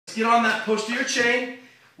Get on that posterior chain,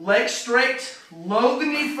 legs straight, load the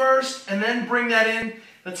knee first, and then bring that in.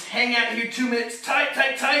 Let's hang out here 2 minutes. Tight,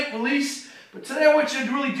 tight, tight, release. But today I want you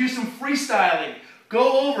to really do some freestyling.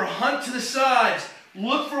 Go over, hunt to the sides.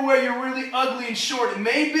 Look for where you're really ugly and short. It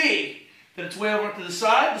may be that it's way over to the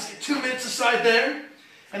side. Let's get 2 minutes aside there.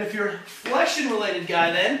 And if you're a flexion-related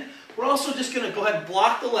guy then, we're also just going to go ahead and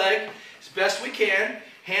block the leg as best we can.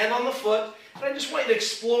 Hand on the foot. And I just want you to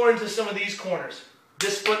explore into some of these corners.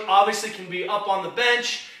 This foot obviously can be up on the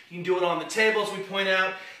bench. You can do it on the table as we point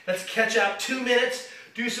out. Let's catch out 2 minutes.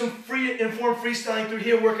 Do some informed freestyling through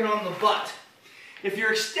here working on the butt. If you're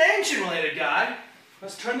an extension-related guy,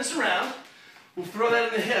 let's turn this around. We'll throw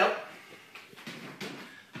that in the hip.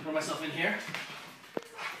 Throw myself in here.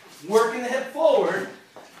 Working the hip forward.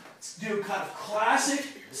 Let's do kind of classic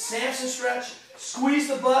Samson stretch. Squeeze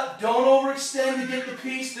the butt. Don't overextend to get the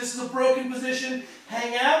piece. This is a broken position.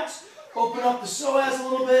 Hang out. Open up the psoas a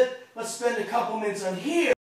little bit. Let's spend a couple minutes on here.